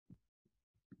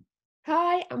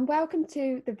Hi, and welcome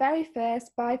to the very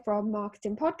first Buy From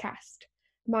Marketing podcast.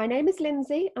 My name is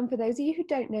Lindsay, and for those of you who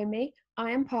don't know me, I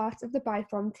am part of the Buy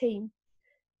From team.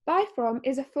 Buy From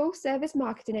is a full service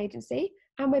marketing agency,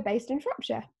 and we're based in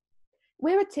Shropshire.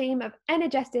 We're a team of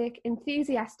energetic,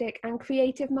 enthusiastic, and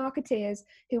creative marketeers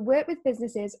who work with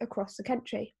businesses across the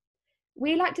country.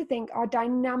 We like to think our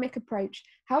dynamic approach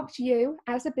helps you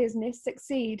as a business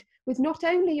succeed with not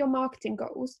only your marketing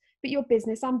goals, but your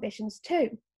business ambitions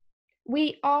too.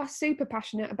 We are super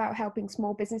passionate about helping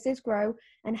small businesses grow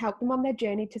and help them on their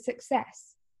journey to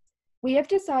success. We have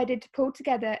decided to pull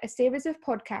together a series of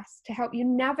podcasts to help you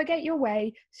navigate your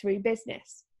way through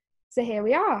business. So here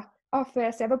we are, our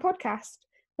first ever podcast,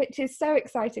 which is so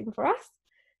exciting for us.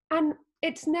 And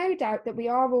it's no doubt that we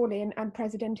are all in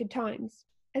unprecedented times.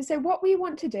 And so what we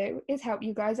want to do is help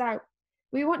you guys out.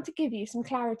 We want to give you some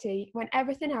clarity when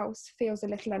everything else feels a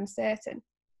little uncertain.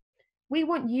 We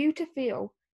want you to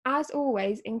feel, as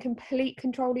always, in complete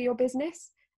control of your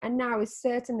business, and now is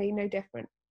certainly no different.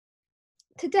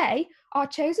 Today, our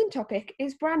chosen topic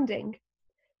is branding.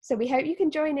 So we hope you can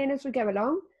join in as we go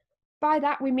along. By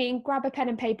that, we mean grab a pen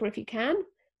and paper if you can,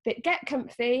 but get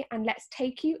comfy and let's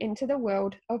take you into the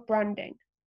world of branding.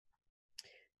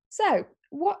 So,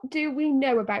 what do we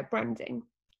know about branding?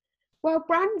 Well,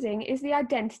 branding is the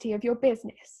identity of your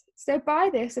business. So by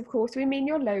this, of course, we mean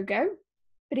your logo,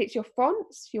 but it's your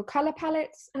fonts, your colour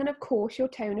palettes, and of course your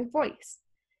tone of voice.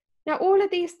 Now, all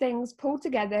of these things pull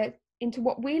together into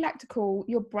what we like to call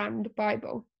your brand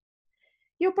Bible.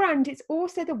 Your brand is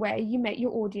also the way you make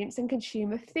your audience and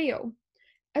consumer feel.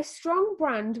 A strong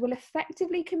brand will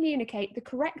effectively communicate the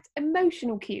correct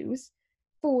emotional cues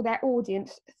for their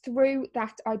audience through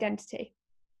that identity.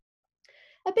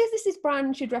 A business's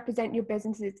brand should represent your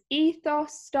business's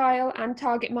ethos, style, and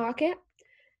target market.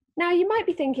 Now, you might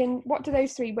be thinking, what do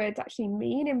those three words actually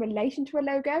mean in relation to a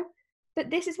logo?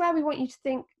 But this is where we want you to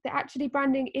think that actually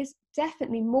branding is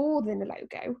definitely more than a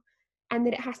logo and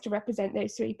that it has to represent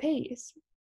those three Ps.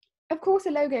 Of course,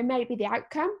 a logo may be the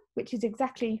outcome, which is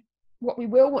exactly what we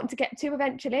will want to get to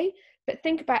eventually, but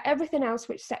think about everything else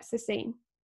which sets the scene.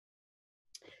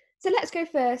 So let's go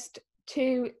first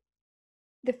to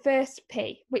the first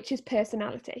P, which is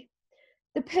personality.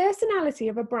 The personality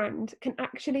of a brand can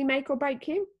actually make or break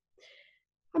you.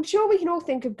 I'm sure we can all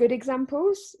think of good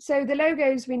examples. So the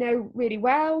logos we know really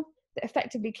well that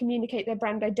effectively communicate their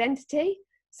brand identity.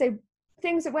 So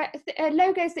things that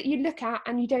logos that you look at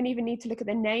and you don't even need to look at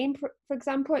the name. For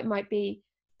example, it might be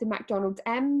the McDonald's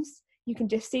M's. You can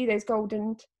just see those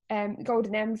golden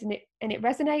M's and it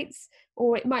resonates.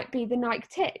 Or it might be the Nike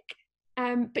tick.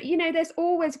 But there's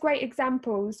always great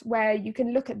examples where you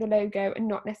can look at the logo and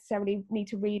not necessarily need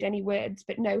to read any words,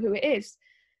 but know who it is.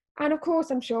 And of course,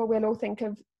 I'm sure we'll all think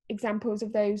of examples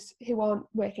of those who aren't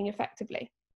working effectively.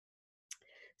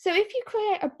 So if you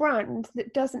create a brand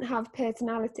that doesn't have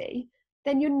personality,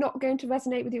 then you're not going to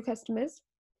resonate with your customers.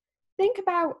 Think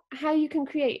about how you can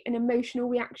create an emotional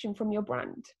reaction from your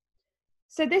brand.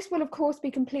 So this will, of course,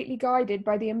 be completely guided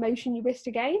by the emotion you wish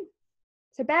to gain.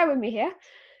 So bear with me here.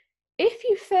 If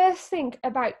you first think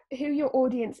about who your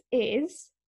audience is,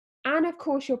 and of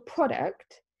course your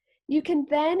product, you can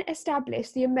then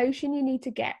establish the emotion you need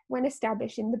to get when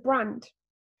establishing the brand.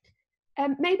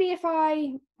 Maybe if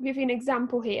I give you an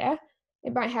example here,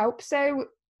 it might help. So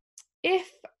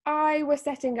if I were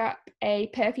setting up a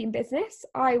perfume business,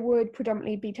 I would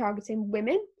predominantly be targeting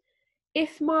women.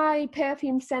 If my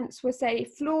perfume scents were, say,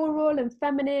 floral and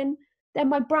feminine, then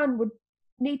my brand would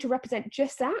need to represent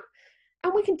just that.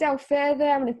 And we can delve further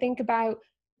and think about,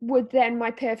 would then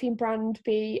my perfume brand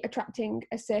be attracting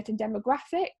a certain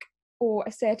demographic or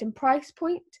a certain price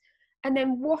point? And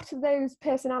then what are those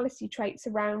personality traits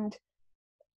around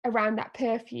that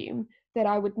perfume that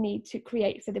I would need to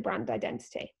create for the brand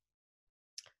identity?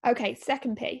 Okay,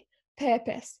 second P,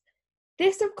 purpose.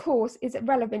 This, of course, is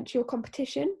relevant to your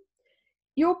competition.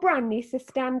 Your brand needs to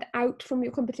stand out from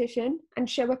your competition and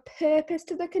show a purpose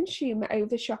to the consumer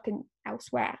over shopping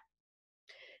elsewhere.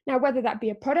 Now, whether that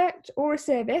be a product or a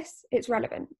service, it's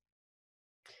relevant.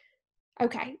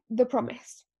 Okay, the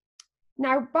promise.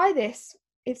 Now, by this,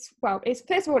 it's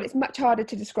first of all, it's much harder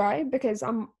to describe because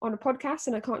I'm on a podcast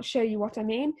and I can't show you what I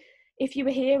mean. If you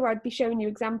were here, I'd be showing you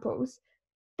examples.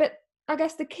 But I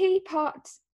guess the key part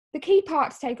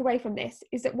to take away from this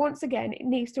is that once again, it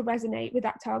needs to resonate with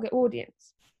that target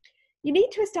audience. You need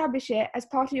to establish it as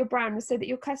part of your brand so that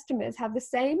your customers have the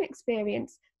same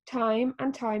experience time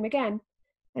and time again.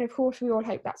 And of course, we all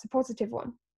hope that's a positive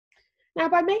one. Now,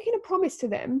 by making a promise to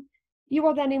them, you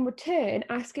are then in return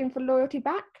asking for loyalty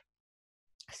back.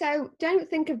 So don't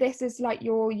think of this as like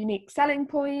your unique selling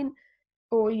point.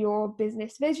 or your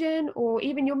business vision or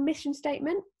even your mission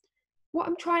statement. What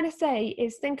I'm trying to say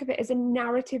is think of it as a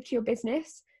narrative to your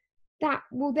business that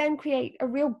will then create a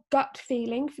real gut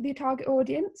feeling for the target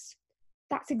audience.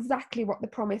 That's exactly what the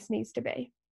promise needs to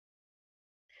be.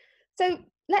 So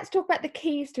let's talk about the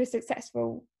keys to a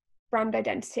successful brand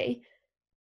identity.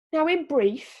 Now, in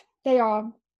brief, they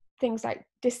are things like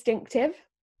distinctive,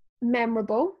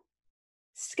 memorable,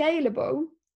 scalable,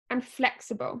 and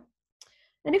flexible.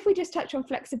 And if we just touch on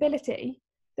flexibility,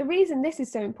 the reason this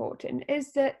is so important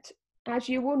is that, as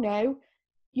you will know,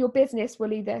 your business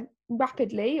will either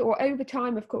rapidly or over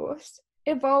time, of course,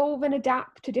 evolve and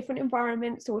adapt to different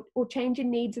environments or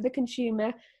changing needs of the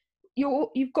consumer.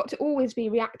 You've got to always be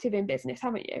reactive in business,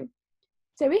 haven't you?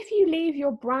 So if you leave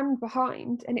your brand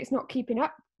behind and it's not keeping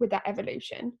up with that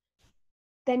evolution,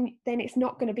 then it's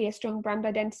not going to be a strong brand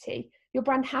identity. Your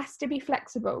brand has to be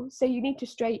flexible. So you need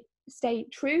to stay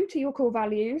true to your core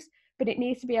values, but it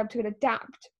needs to be able to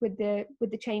adapt with the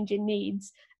changing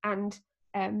needs and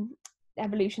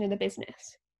evolution in the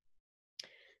business.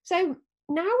 So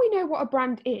now we know what a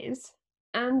brand is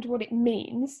and what it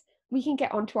means, we can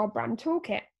get onto our brand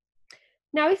toolkit.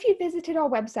 Now, if you visited our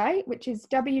website, which is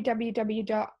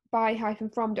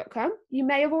www.by-from.com, you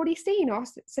may have already seen our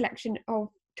selection of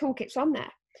toolkits on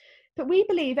there. But we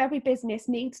believe every business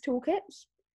needs toolkits.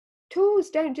 Tools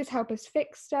don't just help us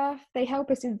fix stuff, they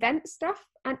help us invent stuff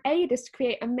and aid us to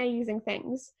create amazing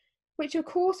things, which of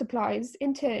course applies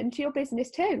in turn to your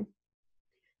business too.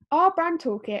 Our brand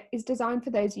toolkit is designed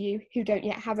for those of you who don't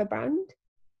yet have a brand,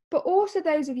 but also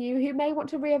those of you who may want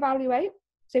to reevaluate,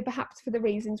 so perhaps for the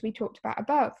reasons we talked about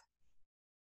above.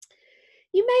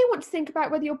 You may want to think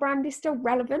about whether your brand is still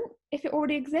relevant if it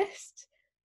already exists,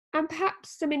 and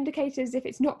perhaps some indicators if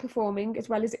it's not performing as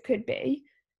well as it could be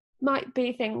might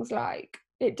be things like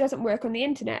it doesn't work on the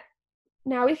internet.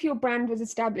 Now, if your brand was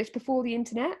established before the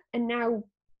internet and now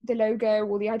the logo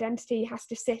or the identity has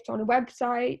to sit on a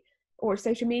website or a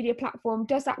social media platform,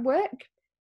 does that work?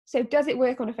 So does it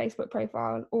work on a Facebook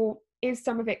profile, or is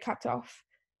some of it cut off?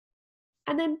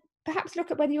 And then perhaps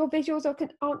look at whether your visuals are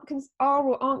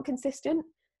or aren't consistent.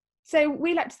 So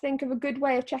we like to think of a good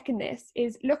way of checking this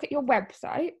is look at your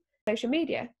website, social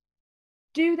media.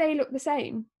 Do they look the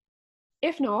same?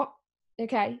 If not,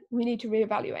 okay, we need to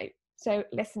reevaluate. So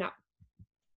listen up.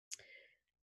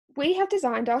 We have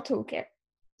designed our toolkit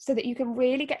so that you can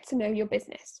really get to know your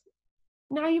business.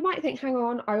 Now you might think, hang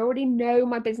on, I already know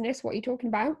my business, what are you talking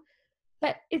about?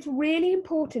 But it's really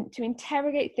important to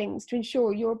interrogate things to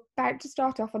ensure you're about to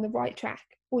start off on the right track,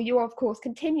 or you're of course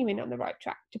continuing on the right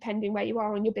track, depending where you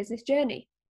are on your business journey.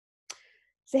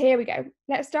 So here we go.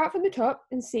 Let's start from the top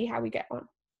and see how we get on.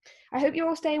 I hope you're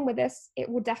all staying with us. It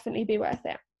will definitely be worth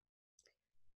it.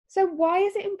 So why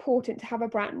is it important to have a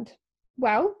brand?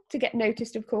 Well, to get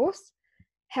noticed, of course,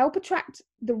 help attract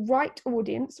the right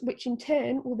audience, which in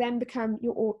turn will then become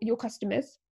your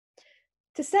customers,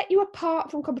 to set you apart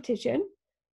from competition.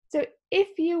 So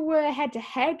if you were head to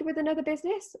head with another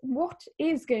business, what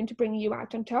is going to bring you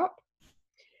out on top?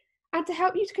 And to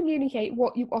help you to communicate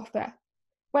what you offer,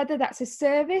 whether that's a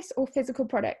service or physical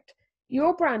product.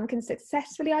 Your brand can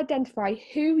successfully identify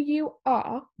who you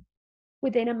are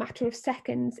within a matter of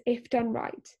seconds if done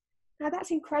right. Now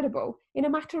that's incredible. In a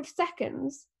matter of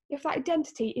seconds, if that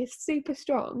identity is super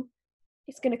strong,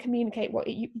 it's going to communicate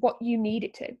what you need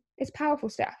it to. It's powerful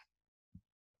stuff.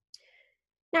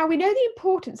 Now we know the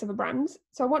importance of a brand,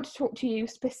 so I want to talk to you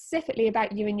specifically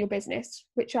about you and your business,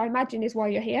 which I imagine is why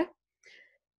you're here.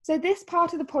 So this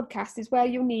part of the podcast is where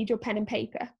you'll need your pen and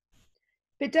paper.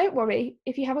 But don't worry,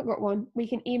 if you haven't got one, we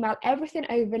can email everything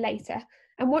over later.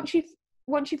 And once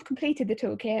you've completed the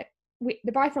toolkit,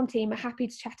 the By From team are happy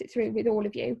to chat it through with all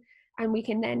of you, and we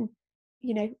can then,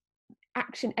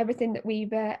 action everything that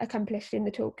we've accomplished in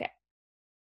the toolkit.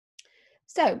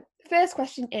 So, first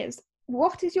question is,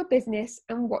 what is your business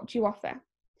and what do you offer?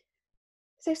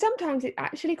 So sometimes it's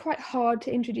actually quite hard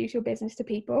to introduce your business to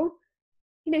people.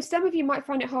 Some of you might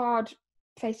find it hard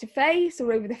face to face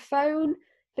or over the phone,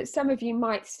 but some of you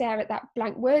might stare at that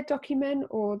blank Word document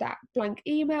or that blank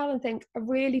email and think, I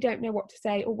really don't know what to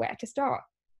say or where to start.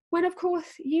 When of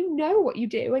course you know what you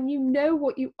do and you know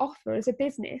what you offer as a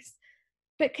business,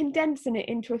 but condensing it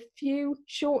into a few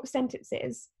short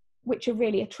sentences which are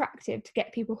really attractive to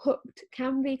get people hooked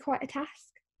can be quite a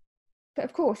task. But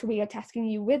of course we are tasking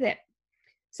you with it.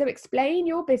 So explain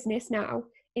your business now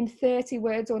in 30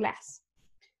 words or less.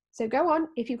 So go on,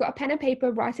 if you've got a pen and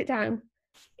paper, write it down.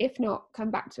 If not, come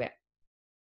back to it.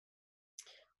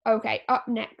 Okay, up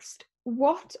next,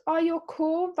 what are your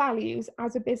core values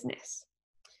as a business?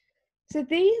 So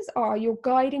these are your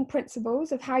guiding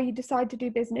principles of how you decide to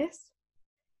do business.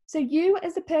 So you,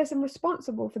 as the person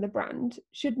responsible for the brand,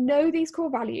 should know these core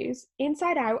values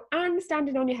inside out and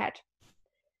standing on your head.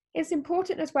 It's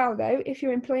important as well, though, if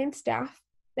you're employing staff,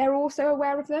 they're also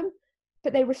aware of them,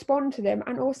 but they respond to them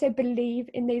and also believe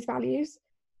in these values.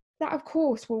 That, of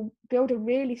course, will build a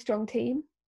really strong team.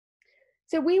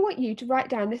 So we want you to write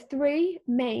down the 3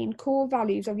 main core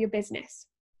values of your business.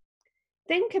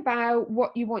 Think about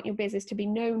what you want your business to be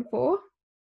known for.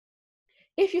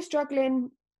 If you're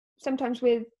struggling sometimes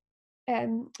with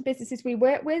businesses we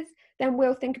work with, then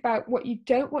we'll think about what you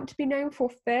don't want to be known for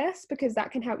first, because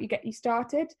that can help you get you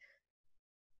started.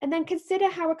 And then consider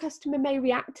how a customer may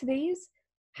react to these.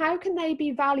 How can they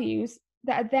be values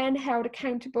that are then held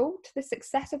accountable to the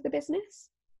success of the business?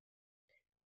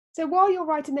 So while you're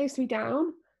writing those 3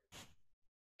 down,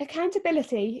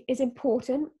 accountability is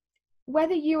important.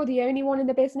 Whether you're the only one in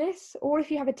the business or if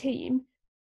you have a team,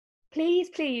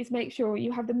 please make sure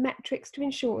you have the metrics to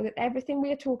ensure that everything we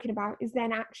are talking about is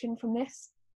then action from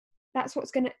this. That's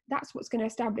what's going to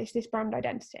establish this brand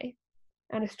identity,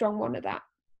 and a strong one at that.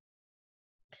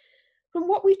 From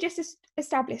what we've just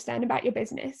established then about your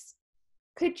business,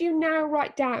 could you now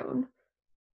write down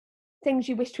things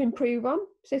you wish to improve on?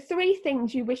 So 3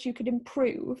 things you wish you could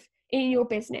improve in your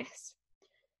business.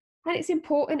 And it's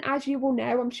important, as you will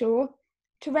know, I'm sure,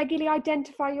 to regularly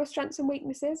identify your strengths and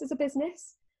weaknesses as a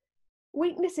business.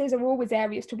 Weaknesses are always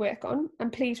areas to work on,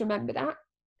 and please remember that.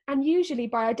 And usually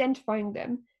by identifying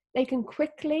them, they can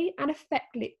quickly and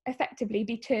effectively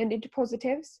be turned into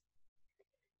positives.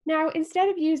 Now, instead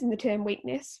of using the term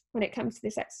weakness when it comes to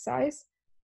this exercise,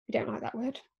 we don't like that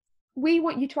word, we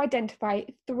want you to identify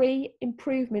 3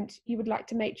 improvements you would like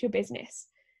to make to your business.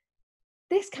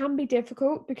 This can be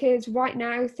difficult because right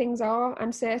now things are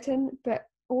uncertain, but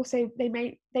also they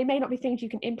may not be things you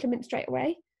can implement straight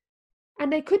away.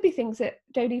 And they could be things that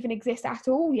don't even exist at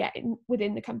all yet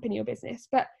within the company or business,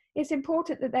 but it's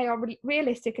important that they are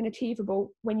realistic and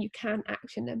achievable when you can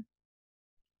action them.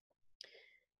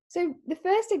 So the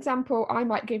first example I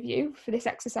might give you for this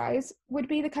exercise would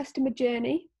be the customer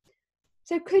journey.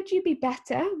 So could you be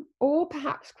better or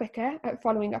perhaps quicker at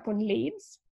following up on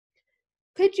leads?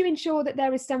 Could you ensure that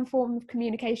there is some form of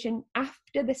communication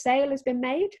after the sale has been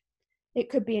made? It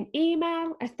could be an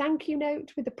email, a thank you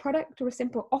note with a product, or a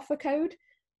simple offer code.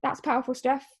 That's powerful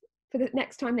stuff for the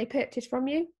next time they purchase from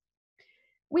you.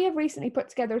 We have recently put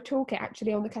together a toolkit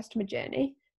actually on the customer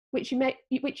journey, which you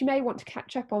may want to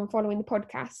catch up on following the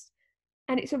podcast.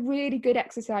 And it's a really good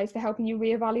exercise for helping you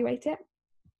reevaluate it.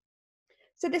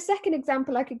 So the second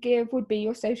example I could give would be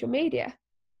your social media.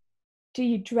 Do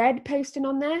you dread posting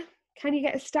on there? Can you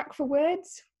get stuck for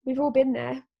words? We've all been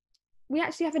there. We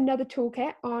actually have another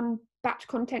toolkit on batch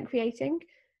content creating.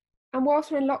 And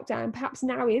whilst we're in lockdown, perhaps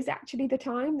now is actually the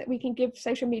time that we can give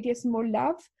social media some more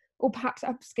love, or perhaps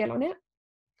upskill on it.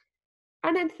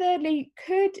 And then thirdly,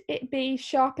 could it be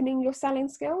sharpening your selling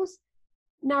skills?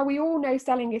 Now, we all know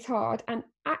selling is hard, and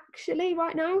actually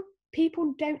right now,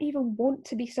 people don't even want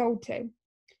to be sold to.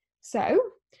 So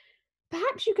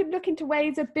perhaps you could look into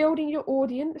ways of building your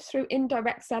audience through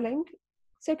indirect selling.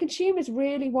 So consumers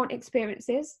really want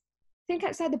experiences. Think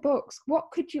outside the box.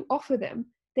 What could you offer them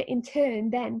that in turn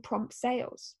then prompts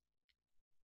sales?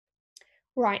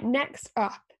 Right, next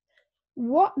up,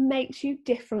 what makes you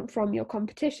different from your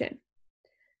competition?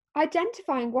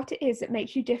 Identifying what it is that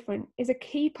makes you different is a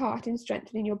key part in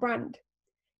strengthening your brand.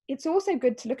 It's also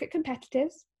good to look at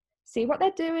competitors, see what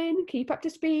they're doing, keep up to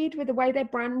speed with the way their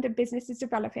brand and business is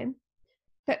developing.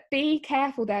 But be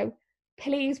careful though,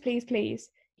 please,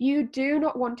 you do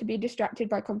not want to be distracted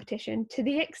by competition to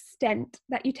the extent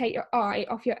that you take your eye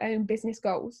off your own business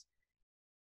goals.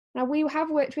 Now, we have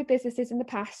worked with businesses in the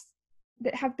past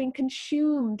that have been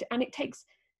consumed, and it takes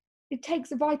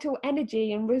vital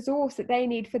energy and resource that they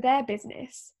need for their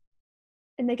business,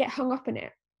 and they get hung up in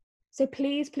it. So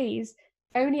please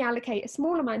only allocate a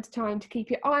small amount of time to keep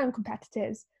your eye on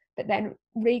competitors, but then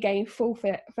regain full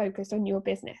focus on your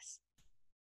business.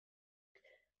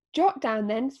 Jot down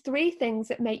then 3 things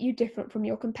that make you different from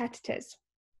your competitors.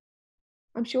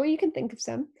 I'm sure you can think of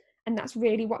some, and that's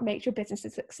really what makes your business a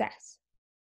success.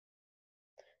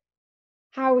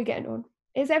 How are we getting on?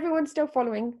 Is everyone still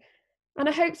following? And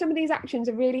I hope some of these actions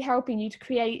are really helping you to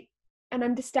create an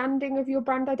understanding of your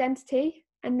brand identity,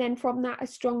 and then from that, a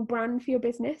strong brand for your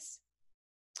business.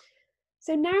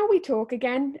 So now we talk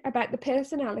again about the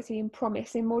personality and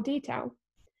promise in more detail.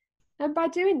 And by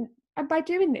doing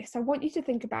this, I want you to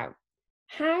think about,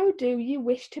 how do you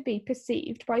wish to be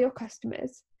perceived by your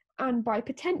customers and by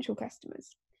potential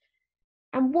customers?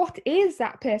 And what is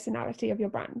that personality of your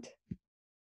brand?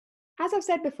 As I've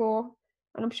said before,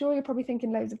 and I'm sure you're probably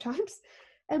thinking loads of times,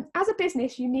 As a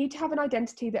business, you need to have an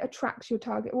identity that attracts your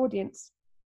target audience.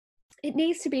 It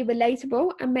needs to be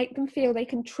relatable and make them feel they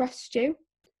can trust you.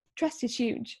 Trust is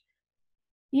huge.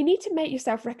 You need to make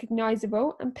yourself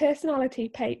recognisable, and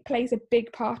personality plays a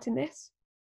big part in this.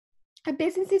 A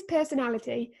business's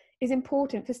personality is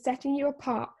important for setting you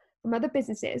apart from other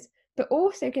businesses, but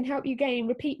also can help you gain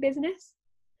repeat business.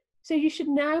 So you should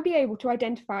now be able to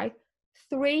identify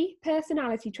 3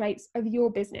 personality traits of your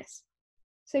business.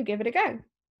 So give it a go.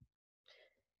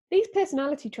 These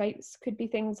personality traits could be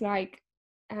things like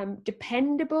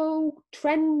dependable,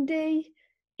 trendy,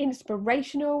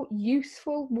 inspirational,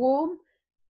 useful, warm.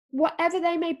 Whatever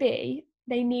they may be,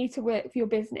 they need to work for your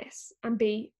business and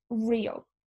be real.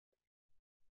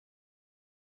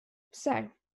 So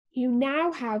you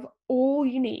now have all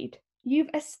you need. You've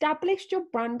established your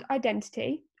brand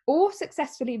identity or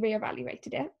successfully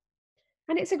reevaluated it.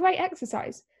 And it's a great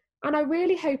exercise. And I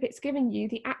really hope it's given you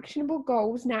the actionable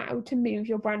goals now to move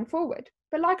your brand forward.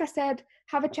 But like I said,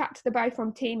 have a chat to the Buy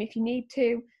From team if you need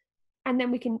to, and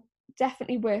then we can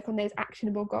definitely work on those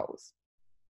actionable goals.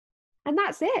 And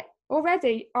that's it.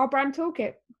 Already, our brand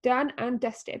toolkit done and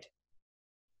dusted.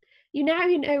 You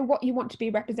know what you want to be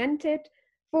represented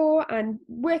for and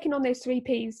working on those 3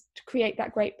 Ps to create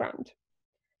that great brand.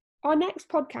 Our next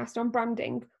podcast on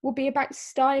branding will be about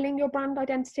styling your brand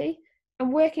identity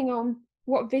and working on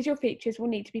what visual features will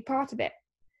need to be part of it.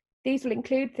 These will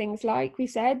include things like we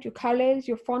said, your colours,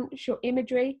 your fonts, your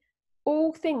imagery,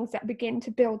 all things that begin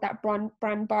to build that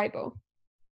brand Bible.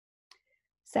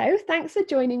 So thanks for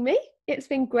joining me. It's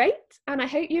been great, and I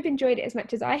hope you've enjoyed it as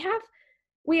much as I have.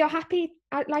 We are happy,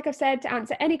 like I've said, to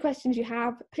answer any questions you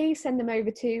have. Please send them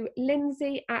over to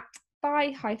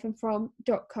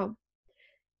lindsay@buy-from.com.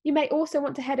 You may also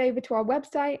want to head over to our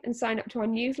website and sign up to our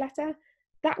newsletter.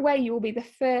 That way you will be the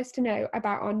first to know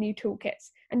about our new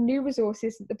toolkits and new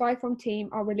resources that the Buy From team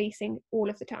are releasing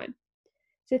all of the time.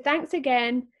 So thanks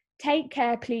again, take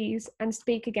care please, and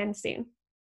speak again soon.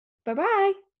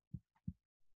 Bye-bye.